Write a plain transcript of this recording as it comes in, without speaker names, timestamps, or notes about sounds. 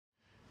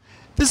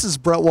This is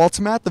Brett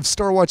Waltemath of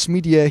Star Watch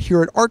Media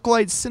here at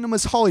ArcLight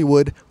Cinemas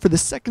Hollywood for the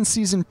second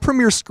season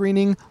premiere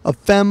screening of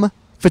Femme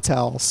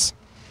Fatales.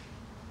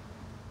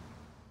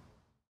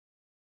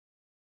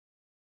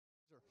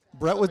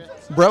 Brett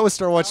with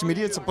Star Watch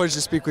Media, it's a pleasure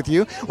to speak with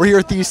you. We're here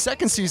at the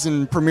second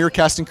season premiere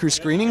cast and crew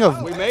screening of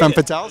Femme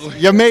Fatales.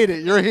 You made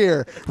it, you're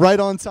here, right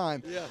on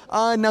time.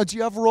 Yeah. Now, do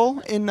you have a role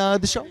in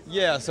the show?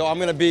 Yeah, so I'm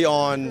going to be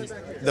on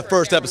the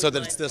first episode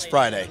that's this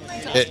Friday.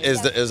 It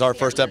is our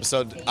first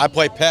episode. I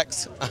play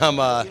Pex. I'm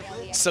a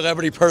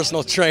celebrity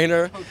personal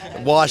trainer,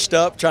 washed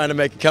up, trying to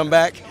make a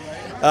comeback.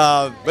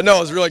 But no,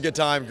 it was a really good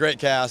time, great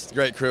cast,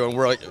 great crew, and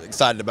we're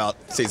excited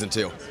about season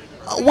 2.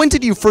 When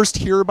did you first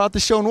hear about the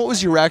show, and what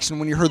was your reaction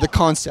when you heard the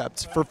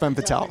concept for Femme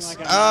Fatales?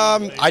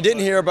 I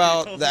didn't hear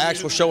about the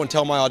actual show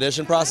until my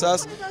audition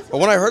process, but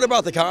when I heard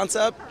about the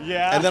concept,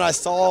 and then I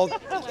saw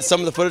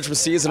some of the footage from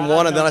season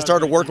 1, and then I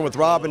started working with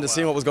Robin to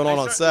see what was going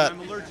on set.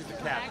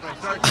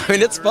 I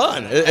mean, it's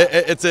fun.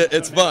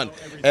 It's fun,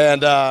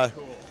 and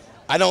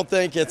I don't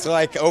think it's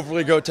like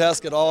overly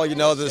grotesque at all. You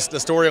know, the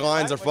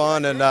storylines are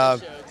fun,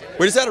 and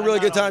we just had a really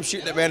good time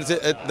shooting it, man.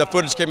 The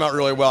footage came out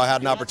really well. I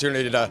had an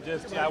opportunity to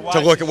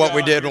look at what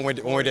we did when we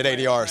did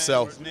ADR,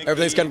 so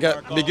everything's going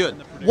to be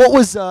good. What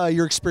was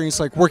your experience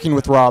like working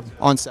with Rob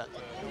on set?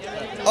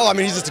 Oh, I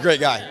mean, he's just a great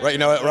guy, right? You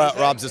know,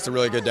 Rob's just a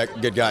really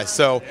good guy.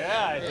 So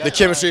the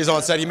chemistry is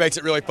on set. He makes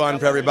it really fun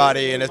for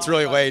everybody, and it's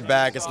really laid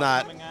back. It's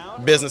not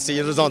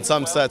businessy. There's on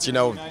some sets, you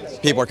know,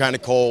 people are kind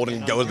of cold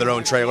and go to their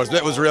own trailers. But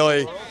it was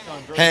really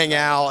hang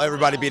out,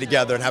 everybody be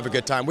together and have a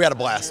good time. We had a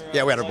blast.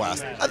 Yeah, we had a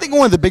blast. I think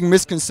one of the big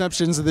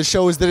misconceptions of the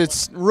show is that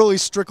it's really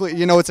strictly,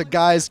 you know, it's a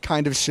guy's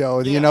kind of show.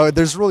 You know,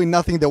 there's really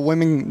nothing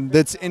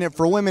that's in it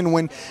for women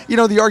when, you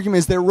know, the argument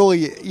is that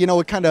really, you know,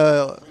 it kind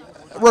of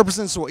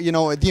represents, you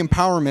know, the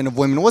empowerment of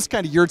women. What's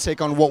kind of your take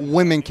on what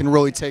women can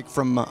really take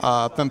from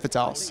Femme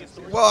Fatales?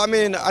 Well, I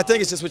mean, I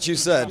think it's just what you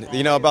said,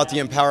 you know, about the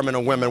empowerment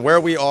of women,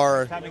 where we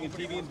are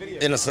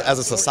as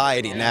a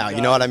society now,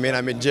 you know what I mean?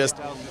 I mean, just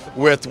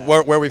with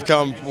where we've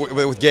come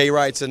with gay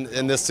rights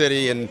in this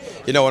city, and,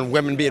 you know, and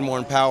women being more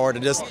empowered,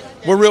 and just,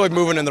 we're really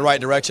moving in the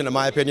right direction, in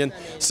my opinion.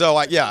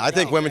 So, yeah, I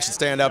think women should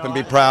stand up and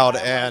be proud,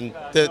 and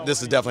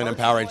this is definitely an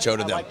empowering show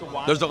to them.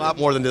 There's a lot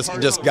more than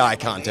just guy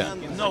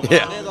content.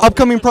 Yeah.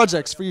 Upcoming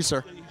projects for you,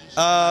 sir?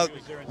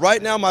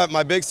 Right now,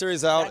 my big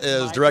series out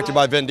is directed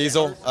by Vin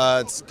Diesel.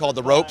 It's called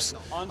The Ropes.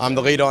 I'm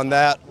the lead on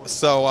that.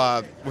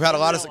 So we've had a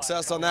lot of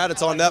success on that.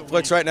 It's on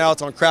Netflix right now.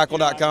 It's on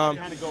Crackle.com.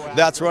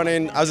 That's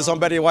running. I was just on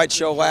Betty White's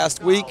show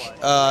last week,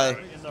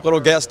 little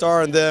guest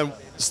star, and then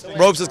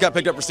Ropes just got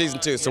picked up for season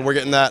 2, so we're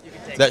getting that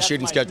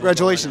shooting schedule.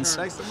 Congratulations.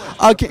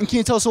 Can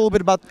you tell us a little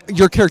bit about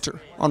your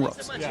character on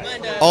Ropes?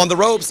 On The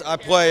Ropes, I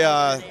play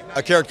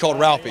a character called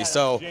Ralphie.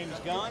 So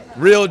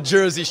real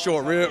Jersey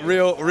Shore,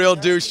 real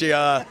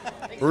douchey,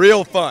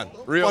 real fun.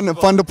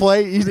 Fun to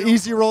play,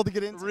 easy role to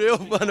get into. Real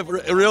fun,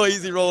 real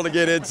easy role to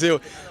get into.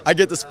 I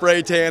get the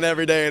spray tan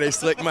every day, and they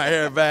slick my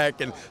hair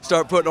back and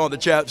start putting on the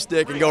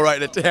chapstick and go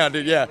right into town,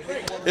 dude. Yeah,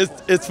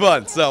 it's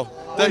fun. So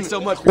thanks so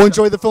much. Well,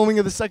 enjoy the filming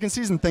of the second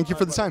season. Thank you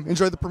for the time.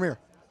 Enjoy the premiere.